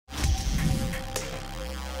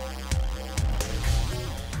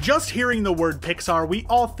Just hearing the word Pixar, we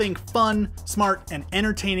all think fun, smart, and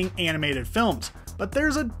entertaining animated films. But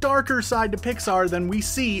there's a darker side to Pixar than we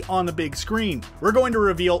see on the big screen. We're going to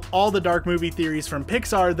reveal all the dark movie theories from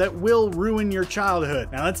Pixar that will ruin your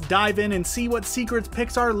childhood. Now let's dive in and see what secrets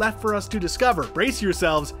Pixar left for us to discover. Brace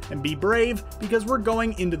yourselves and be brave, because we're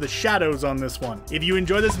going into the shadows on this one. If you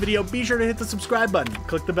enjoy this video, be sure to hit the subscribe button.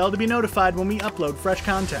 Click the bell to be notified when we upload fresh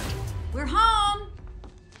content. We're home!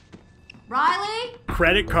 Riley?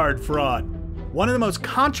 Credit card fraud. One of the most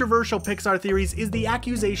controversial Pixar theories is the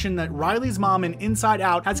accusation that Riley's mom in Inside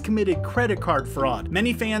Out has committed credit card fraud.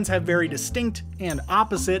 Many fans have very distinct and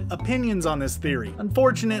opposite opinions on this theory.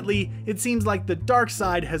 Unfortunately, it seems like the dark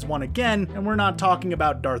side has won again, and we're not talking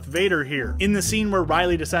about Darth Vader here. In the scene where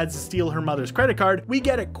Riley decides to steal her mother's credit card, we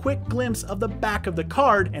get a quick glimpse of the back of the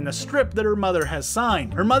card and the strip that her mother has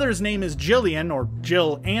signed. Her mother's name is Jillian, or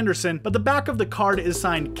Jill Anderson, but the back of the card is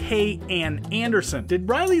signed K. Ann Anderson. Did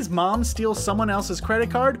Riley's mom steal someone else's credit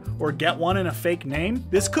card, or get one in a fake name?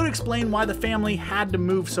 This could explain why the family had to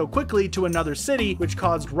move so quickly to another city, which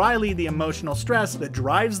caused Riley the emotional stress that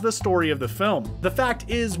drives the story of the film. The fact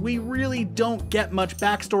is, we really don't get much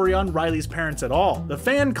backstory on Riley's parents at all. The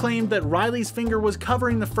fan claimed that Riley's finger was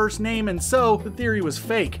covering the first name, and so the theory was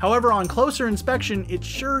fake. However, on closer inspection, it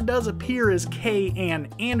sure does appear as K. Ann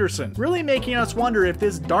Anderson, really making us wonder if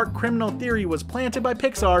this dark criminal theory was planted by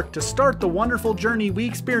Pixar to start the wonderful journey we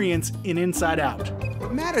experience in Inside Out.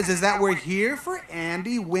 What matters is that we're here for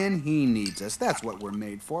Andy when he needs us. That's what we're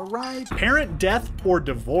made for, right? Parent death or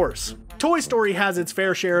divorce. Toy Story has its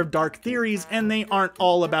fair share of dark theories, and they aren't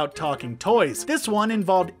all about talking toys. This one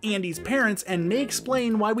involved Andy's parents and may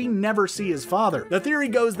explain why we never see his father. The theory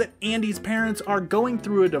goes that Andy's parents are going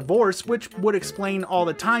through a divorce, which would explain all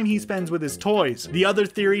the time he spends with his toys. The other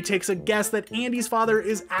theory takes a guess that Andy's father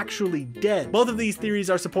is actually dead. Both of these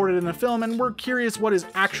theories are supported in the film, and we're curious what is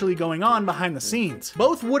actually going on behind the scenes.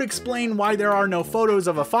 Both would explain why there are no photos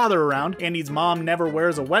of a father around, Andy's mom never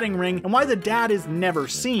wears a wedding ring, and why the dad is never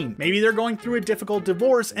seen. Maybe they're going through a difficult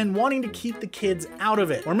divorce and wanting to keep the kids out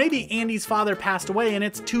of it. Or maybe Andy's father passed away and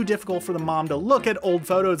it's too difficult for the mom to look at old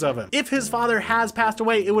photos of him. If his father has passed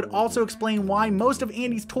away, it would also explain why most of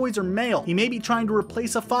Andy's toys are male. He may be trying to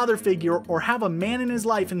replace a father figure or have a man in his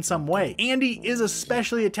life in some way. Andy is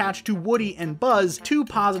especially attached to Woody and Buzz, two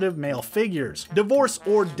positive male figures. Divorce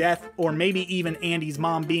or death, or maybe even Andy's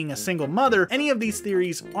mom being a single mother, any of these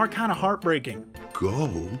theories are kind of heartbreaking.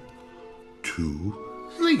 Go to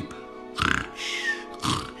sleep.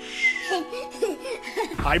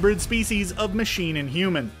 Hybrid species of machine and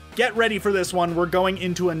human. Get ready for this one, we're going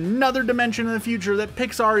into another dimension in the future that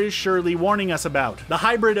Pixar is surely warning us about. The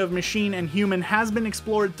hybrid of machine and human has been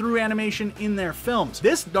explored through animation in their films.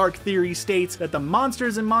 This dark theory states that the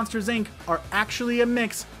monsters in Monsters, Inc. are actually a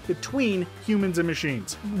mix between humans and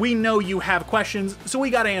machines. We know you have questions, so we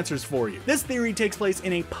got answers for you. This theory takes place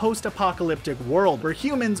in a post-apocalyptic world where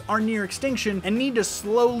humans are near extinction and need to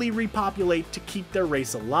slowly repopulate to keep their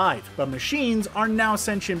race alive. But machines are now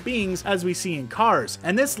sentient beings, as we see in Cars,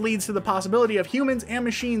 and this leads to the possibility of humans and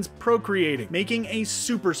machines procreating, making a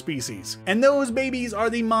super species. And those babies are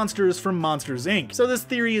the monsters from Monsters, Inc. So this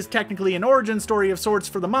theory is technically an origin story of sorts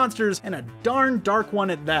for the monsters, and a darn dark one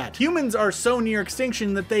at that. Humans are so near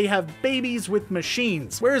extinction that they have babies with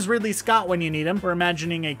machines. Where's Ridley Scott when you need him? We're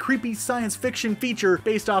imagining a creepy science fiction feature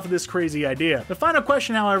based off of this crazy idea. The final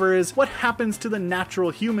question, however, is what happens to the natural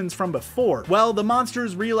humans from before? Well, the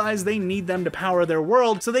monsters realize they need them to power their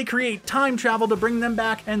world, so they create time travel to bring them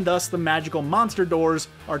back, and thus the magical monster doors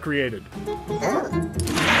are created.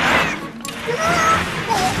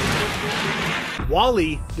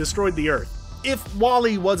 WALL-E destroyed the Earth. If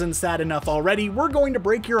WALL-E wasn't sad enough already, we're going to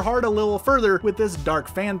break your heart a little further with this dark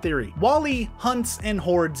fan theory. WALL-E hunts and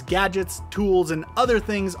hoards gadgets, tools, and other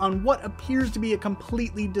things on what appears to be a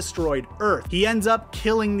completely destroyed Earth. He ends up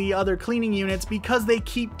killing the other cleaning units because they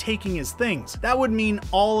keep taking his things. That would mean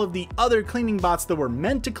all of the other cleaning bots that were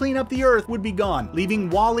meant to clean up the Earth would be gone,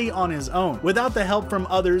 leaving WALL-E on his own. Without the help from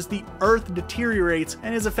others, the Earth deteriorates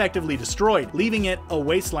and is effectively destroyed, leaving it a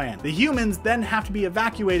wasteland. The humans then have to be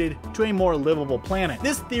evacuated to a more livable planet.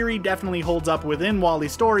 This theory definitely holds up within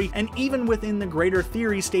WALL-E's story, and even within the greater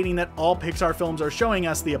theory stating that all Pixar films are showing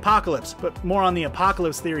us the apocalypse, but more on the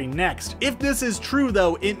apocalypse theory next. If this is true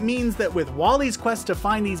though, it means that with WALL-E's quest to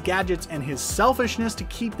find these gadgets and his selfishness to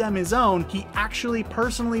keep them his own, he actually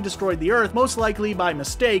personally destroyed the Earth, most likely by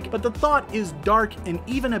mistake, but the thought is dark and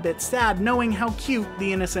even a bit sad knowing how cute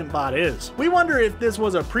the innocent bot is. We wonder if this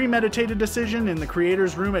was a premeditated decision in the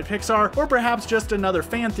creator's room at Pixar, or perhaps just another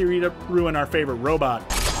fan theory to ruin our favorite robot.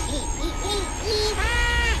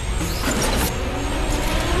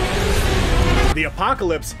 The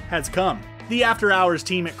apocalypse has come. The After Hours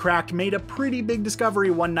team at Cracked made a pretty big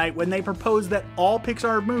discovery one night when they proposed that all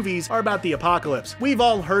Pixar movies are about the apocalypse. We've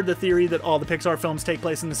all heard the theory that all the Pixar films take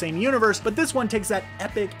place in the same universe, but this one takes that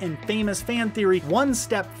epic and famous fan theory one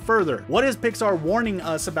step further. What is Pixar warning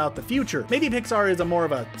us about the future? Maybe Pixar is a more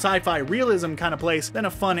of a sci-fi realism kind of place than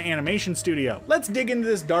a fun animation studio. Let's dig into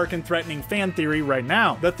this dark and threatening fan theory right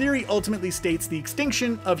now. The theory ultimately states the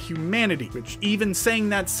extinction of humanity, which even saying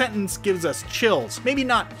that sentence gives us chills. Maybe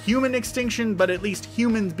not human extinction, but at least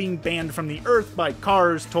humans being banned from the earth by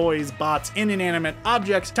cars, toys, bots, and inanimate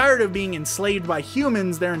objects, tired of being enslaved by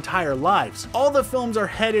humans their entire lives. All the films are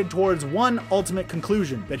headed towards one ultimate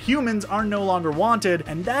conclusion, that humans are no longer wanted,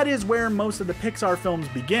 and that is where most of the Pixar films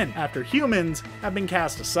begin, after humans have been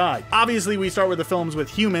cast aside. Obviously, we start with the films with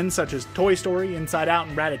humans, such as Toy Story, Inside Out,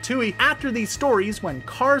 and Ratatouille. After these stories, when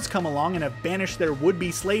cars come along and have banished their would-be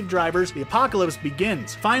slave drivers, the apocalypse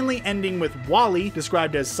begins, finally ending with WALL-E,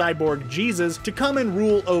 described as cyborg Jesus, to come and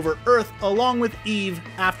rule over Earth along with Eve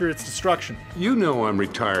after its destruction. You know I'm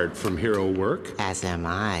retired from hero work. As am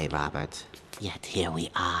I, Robert. Yet here we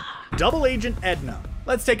are. Double Agent Edna.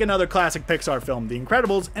 Let's take another classic Pixar film, The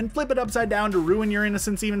Incredibles, and flip it upside down to ruin your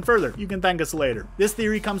innocence even further. You can thank us later. This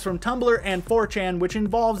theory comes from Tumblr and 4chan, which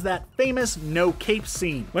involves that famous no cape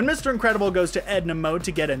scene. When Mr. Incredible goes to Edna mode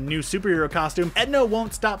to get a new superhero costume, Edna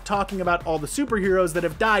won't stop talking about all the superheroes that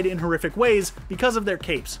have died in horrific ways because of their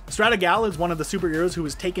capes. Stratagal is one of the superheroes who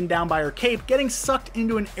was taken down by her cape, getting sucked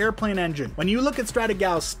into an airplane engine. When you look at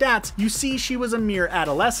Stratagal's stats, you see she was a mere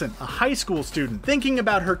adolescent, a high school student. Thinking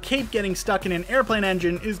about her cape getting stuck in an airplane engine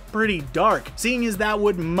is pretty dark, seeing as that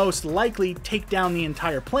would most likely take down the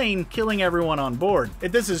entire plane, killing everyone on board.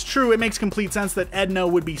 If this is true, it makes complete sense that Edna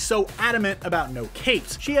would be so adamant about no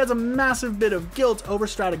capes. She has a massive bit of guilt over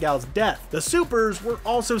Stratagal's death. The supers were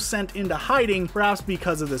also sent into hiding, perhaps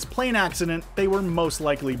because of this plane accident they were most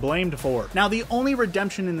likely blamed for. Now, the only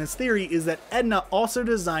redemption in this theory is that Edna also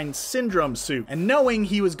designed Syndrome's suit, and knowing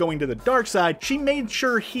he was going to the dark side, she made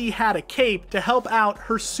sure he had a cape to help out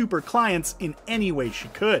her super clients in any way she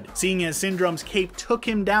could. Seeing as Syndrome's cape took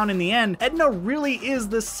him down in the end, Edna really is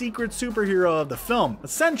the secret superhero of the film.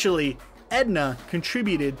 Essentially, Edna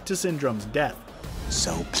contributed to Syndrome's death.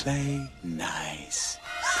 So play nice.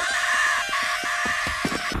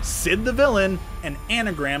 Sid the Villain, an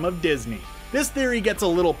anagram of Disney. This theory gets a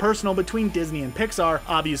little personal between Disney and Pixar.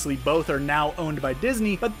 Obviously, both are now owned by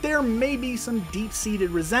Disney, but there may be some deep-seated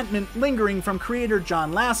resentment lingering from creator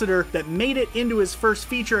John Lasseter that made it into his first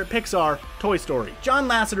feature at Pixar, Toy Story. John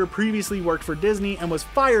Lasseter previously worked for Disney and was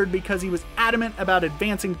fired because he was adamant about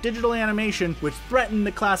advancing digital animation, which threatened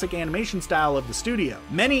the classic animation style of the studio.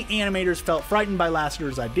 Many animators felt frightened by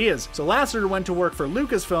Lasseter's ideas, so Lasseter went to work for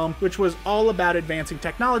Lucasfilm, which was all about advancing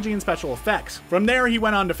technology and special effects. From there, he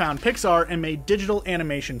went on to found Pixar and made digital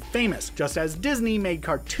animation famous, just as Disney made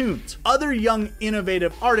cartoons. Other young,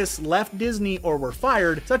 innovative artists left Disney or were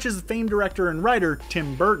fired, such as famed director and writer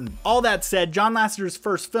Tim Burton. All that said, John Lasseter's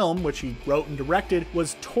first film, which he wrote and directed,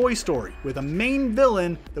 was Toy Story, with a main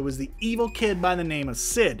villain that was the evil kid by the name of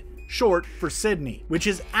Sid, short for Sydney, which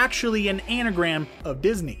is actually an anagram of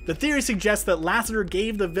Disney. The theory suggests that Lasseter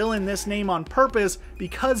gave the villain this name on purpose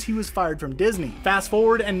because he was fired from Disney. Fast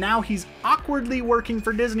forward, and now he's awkwardly working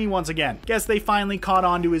for Disney once again. Guess they finally caught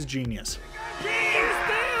on to his genius.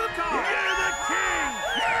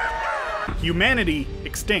 Humanity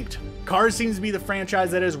extinct. Cars seems to be the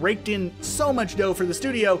franchise that has raked in so much dough for the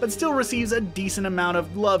studio, but still receives a decent amount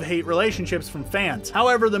of love-hate relationships from fans.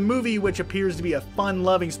 However, the movie, which appears to be a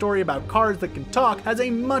fun-loving story about cars that can talk, has a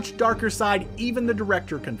much darker side even the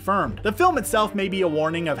director confirmed. The film itself may be a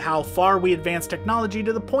warning of how far we advance technology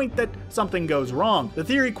to the point that something goes wrong. The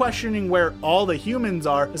theory questioning where all the humans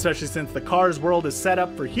are, especially since the Cars world is set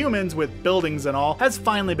up for humans with buildings and all, has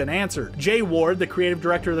finally been answered. Jay Ward, the creative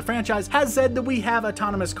director of the franchise, has said that we have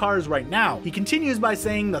autonomous cars right now. He continues by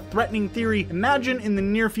saying the threatening theory, imagine in the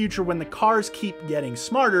near future when the cars keep getting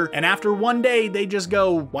smarter, and after one day they just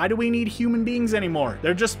go, why do we need human beings anymore?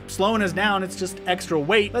 They're just slowing us down, it's just extra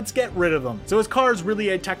weight, let's get rid of them. So is Cars really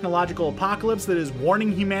a technological apocalypse that is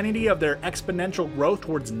warning humanity of their exponential growth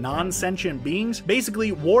towards non-sentient beings?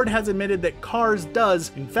 Basically, Ward has admitted that Cars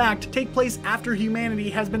does, in fact, take place after humanity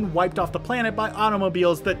has been wiped off the planet by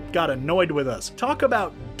automobiles that got annoyed with us. Talk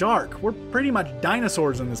about dark, we're pretty much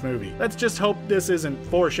dinosaurs in this movie. Let's just hope this isn't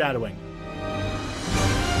foreshadowing.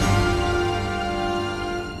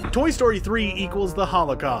 Toy Story 3 equals the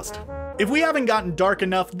Holocaust. If we haven't gotten dark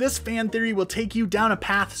enough, this fan theory will take you down a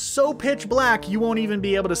path so pitch black you won't even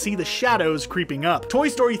be able to see the shadows creeping up. Toy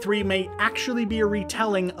Story 3 may actually be a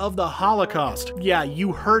retelling of the Holocaust. Yeah,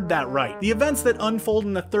 you heard that right. The events that unfold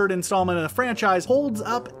in the third installment of the franchise holds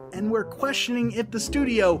up, and we're questioning if the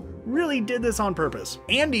studio really did this on purpose.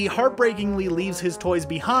 Andy heartbreakingly leaves his toys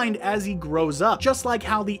behind as he grows up, just like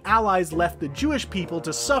how the Allies left the Jewish people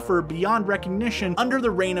to suffer beyond recognition under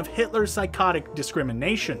the reign of Hitler's psychotic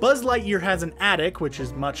discrimination. Buzz Lightyear has an attic, which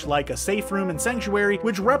is much like a safe room and sanctuary,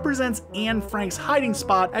 which represents Anne Frank's hiding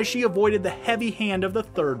spot as she avoided the heavy hand of the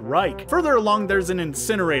Third Reich. Further along, there's an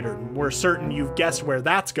incinerator. We're certain you've guessed where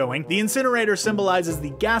that's going. The incinerator symbolizes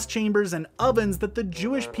the gas chambers and ovens that the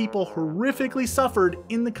Jewish people horrifically suffered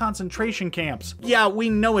in the concentration camps. Yeah, we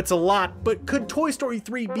know it's a lot, but could Toy Story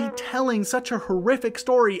 3 be telling such a horrific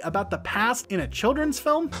story about the past in a children's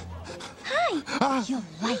film? Hi! You'll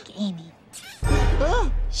like Amy.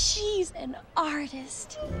 She's an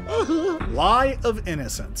artist. Lie of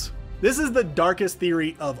innocence. This is the darkest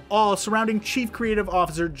theory of all surrounding Chief Creative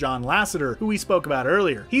Officer John Lasseter, who we spoke about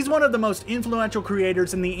earlier. He's one of the most influential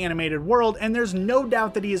creators in the animated world, and there's no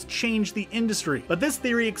doubt that he has changed the industry. But this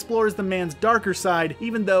theory explores the man's darker side,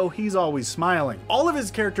 even though he's always smiling. All of his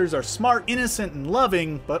characters are smart, innocent, and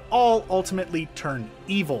loving, but all ultimately turn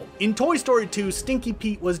evil. In Toy Story 2, Stinky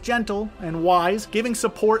Pete was gentle and wise, giving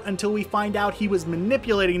support until we find out he was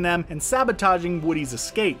manipulating them and sabotaging Woody's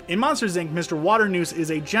escape. In Monsters Inc., Mr. Waternoose is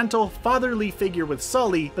a gentle, fatherly figure with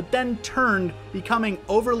Sully, but then turned, becoming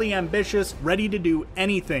overly ambitious, ready to do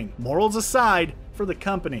anything, morals aside, for the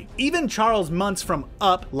company. Even Charles Muntz from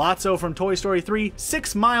Up, Lotso from Toy Story 3,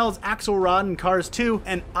 6 Miles Axelrod in Cars 2,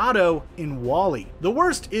 and Otto in WALL-E. The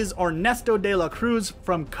worst is Ernesto de la Cruz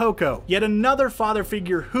from Coco, yet another father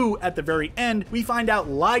figure who, at the very end, we find out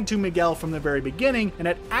lied to Miguel from the very beginning and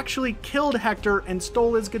had actually killed Hector and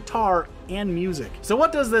stole his guitar and music. So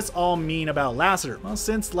what does this all mean about Lasseter? Well,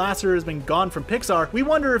 since Lasseter has been gone from Pixar, we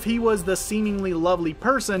wonder if he was the seemingly lovely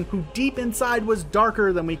person who deep inside was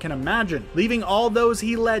darker than we can imagine, leaving all those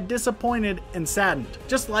he led disappointed and saddened.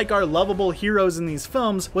 Just like our lovable heroes in these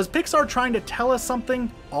films, was Pixar trying to tell us something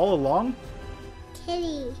all along?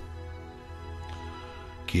 Kitty.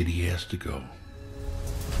 Kitty has to go.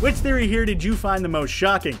 Which theory here did you find the most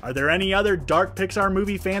shocking? Are there any other dark Pixar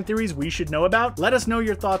movie fan theories we should know about? Let us know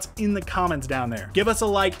your thoughts in the comments down there. Give us a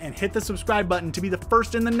like and hit the subscribe button to be the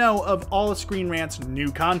first in the know of all of Screen Rant's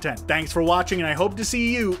new content. Thanks for watching, and I hope to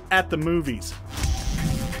see you at the movies.